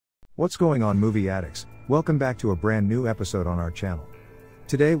What's going on, movie addicts? Welcome back to a brand new episode on our channel.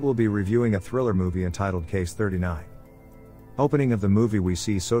 Today we'll be reviewing a thriller movie entitled Case 39. Opening of the movie, we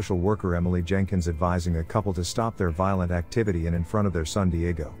see social worker Emily Jenkins advising a couple to stop their violent activity in front of their son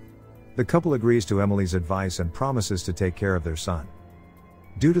Diego. The couple agrees to Emily's advice and promises to take care of their son.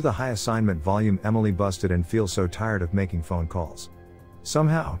 Due to the high assignment volume, Emily busted and feels so tired of making phone calls.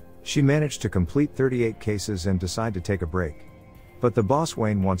 Somehow, she managed to complete 38 cases and decide to take a break. But the boss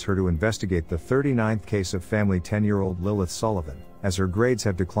Wayne wants her to investigate the 39th case of family 10-year-old Lilith Sullivan, as her grades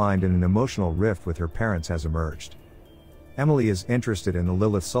have declined and an emotional rift with her parents has emerged. Emily is interested in the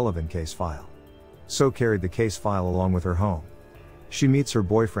Lilith Sullivan case file. So carried the case file along with her home. She meets her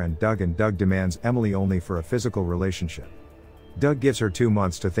boyfriend Doug, and Doug demands Emily only for a physical relationship. Doug gives her 2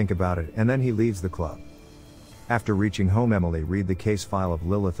 months to think about it, and then he leaves the club. After reaching home, Emily reads the case file of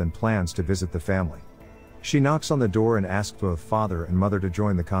Lilith and plans to visit the family. She knocks on the door and asks both father and mother to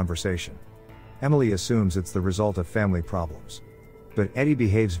join the conversation. Emily assumes it's the result of family problems. But Eddie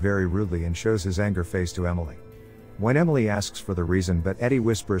behaves very rudely and shows his anger face to Emily. When Emily asks for the reason, but Eddie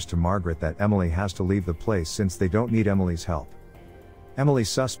whispers to Margaret that Emily has to leave the place since they don't need Emily's help. Emily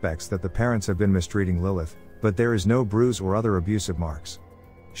suspects that the parents have been mistreating Lilith, but there is no bruise or other abusive marks.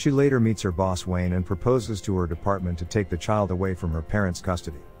 She later meets her boss Wayne and proposes to her department to take the child away from her parents'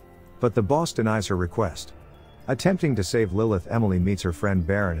 custody. But the boss denies her request. Attempting to save Lilith, Emily meets her friend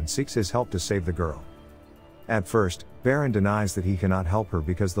Baron and seeks his help to save the girl. At first, Baron denies that he cannot help her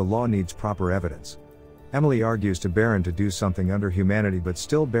because the law needs proper evidence. Emily argues to Baron to do something under humanity, but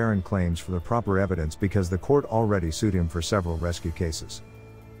still Baron claims for the proper evidence because the court already sued him for several rescue cases.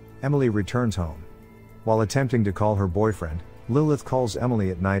 Emily returns home. While attempting to call her boyfriend, Lilith calls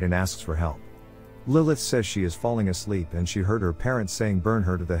Emily at night and asks for help. Lilith says she is falling asleep and she heard her parents saying burn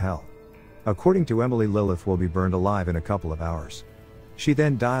her to the hell. According to Emily, Lilith will be burned alive in a couple of hours. She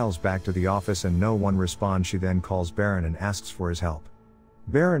then dials back to the office and no one responds. She then calls Baron and asks for his help.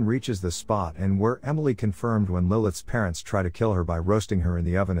 Baron reaches the spot and where Emily confirmed when Lilith's parents try to kill her by roasting her in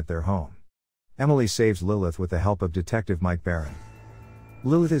the oven at their home. Emily saves Lilith with the help of Detective Mike Baron.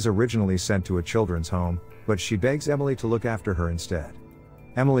 Lilith is originally sent to a children's home, but she begs Emily to look after her instead.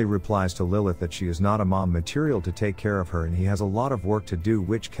 Emily replies to Lilith that she is not a mom material to take care of her and he has a lot of work to do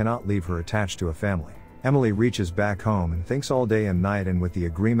which cannot leave her attached to a family. Emily reaches back home and thinks all day and night, and with the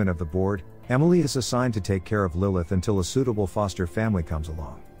agreement of the board, Emily is assigned to take care of Lilith until a suitable foster family comes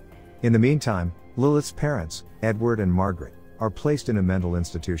along. In the meantime, Lilith's parents, Edward and Margaret, are placed in a mental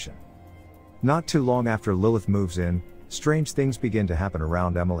institution. Not too long after Lilith moves in, strange things begin to happen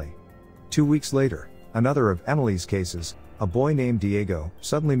around Emily. 2 weeks later, another of Emily's cases, a boy named Diego,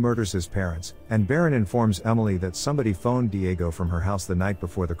 suddenly murders his parents, and Baron informs Emily that somebody phoned Diego from her house the night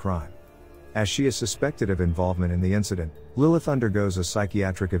before the crime. As she is suspected of involvement in the incident, Lilith undergoes a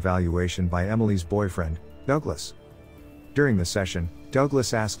psychiatric evaluation by Emily's boyfriend, Douglas. During the session,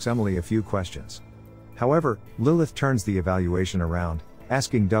 Douglas asks Emily a few questions. However, Lilith turns the evaluation around,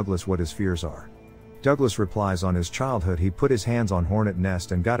 asking Douglas what his fears are. Douglas replies on his childhood he put his hands on hornet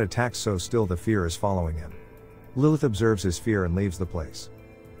nest and got attacked, so still the fear is following him. Lilith observes his fear and leaves the place.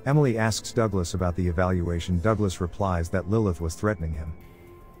 Emily asks Douglas about the evaluation. Douglas replies that Lilith was threatening him.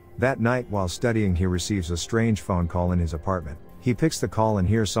 That night while studying, he receives a strange phone call in his apartment. He picks the call and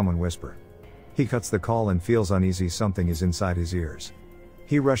hears someone whisper. He cuts the call and feels uneasy, something is inside his ears.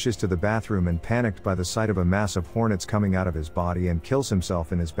 He rushes to the bathroom and, panicked by the sight of a mass of hornets coming out of his body, and kills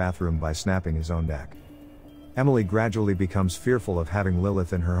himself in his bathroom by snapping his own neck. Emily gradually becomes fearful of having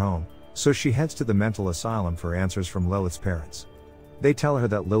Lilith in her home, so she heads to the mental asylum for answers from Lilith's parents. They tell her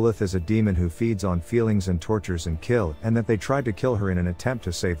that Lilith is a demon who feeds on feelings and tortures and kills, and that they tried to kill her in an attempt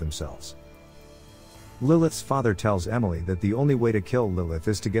to save themselves. Lilith's father tells Emily that the only way to kill Lilith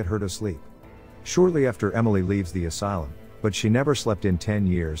is to get her to sleep. Shortly after, Emily leaves the asylum, but she never slept in 10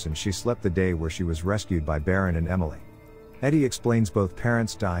 years, and she slept the day where she was rescued by Baron and Emily. Eddie explains both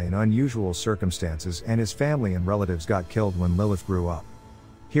parents die in unusual circumstances and his family and relatives got killed when Lilith grew up.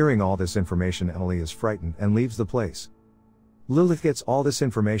 Hearing all this information, Emily is frightened and leaves the place. Lilith gets all this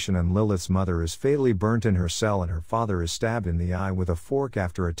information and Lilith's mother is fatally burnt in her cell, and her father is stabbed in the eye with a fork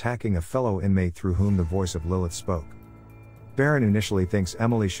after attacking a fellow inmate through whom the voice of Lilith spoke. Baron initially thinks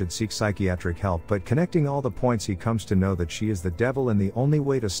Emily should seek psychiatric help, but connecting all the points he comes to know that she is the devil and the only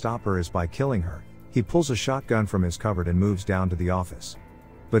way to stop her is by killing her. He pulls a shotgun from his cupboard and moves down to the office.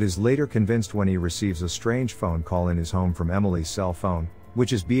 But is later convinced when he receives a strange phone call in his home from Emily's cell phone,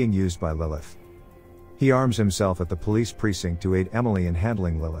 which is being used by Lilith. He arms himself at the police precinct to aid Emily in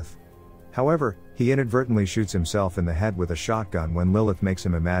handling Lilith. However, he inadvertently shoots himself in the head with a shotgun when Lilith makes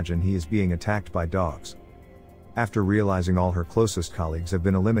him imagine he is being attacked by dogs. After realizing all her closest colleagues have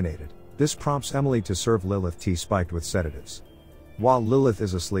been eliminated, this prompts Emily to serve Lilith tea spiked with sedatives. While Lilith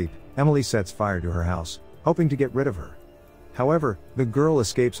is asleep, Emily sets fire to her house, hoping to get rid of her. However, the girl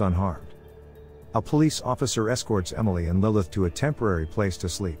escapes unharmed. A police officer escorts Emily and Lilith to a temporary place to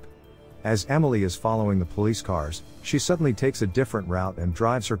sleep. As Emily is following the police cars, she suddenly takes a different route and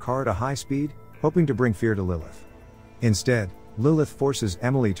drives her car at a high speed, hoping to bring fear to Lilith. Instead, Lilith forces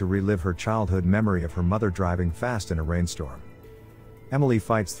Emily to relive her childhood memory of her mother driving fast in a rainstorm. Emily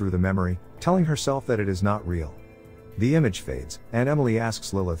fights through the memory, telling herself that it is not real. The image fades, and Emily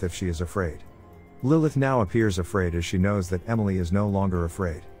asks Lilith if she is afraid. Lilith now appears afraid as she knows that Emily is no longer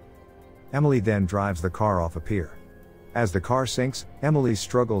afraid. Emily then drives the car off a pier. As the car sinks, Emily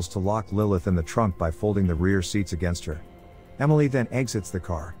struggles to lock Lilith in the trunk by folding the rear seats against her. Emily then exits the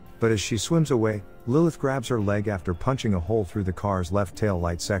car, but as she swims away, Lilith grabs her leg after punching a hole through the car's left tail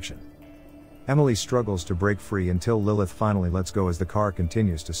light section. Emily struggles to break free until Lilith finally lets go as the car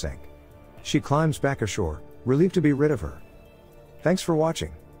continues to sink. She climbs back ashore, relieved to be rid of her. Thanks for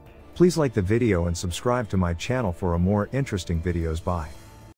watching. Please like the video and subscribe to my channel for more interesting videos. Bye.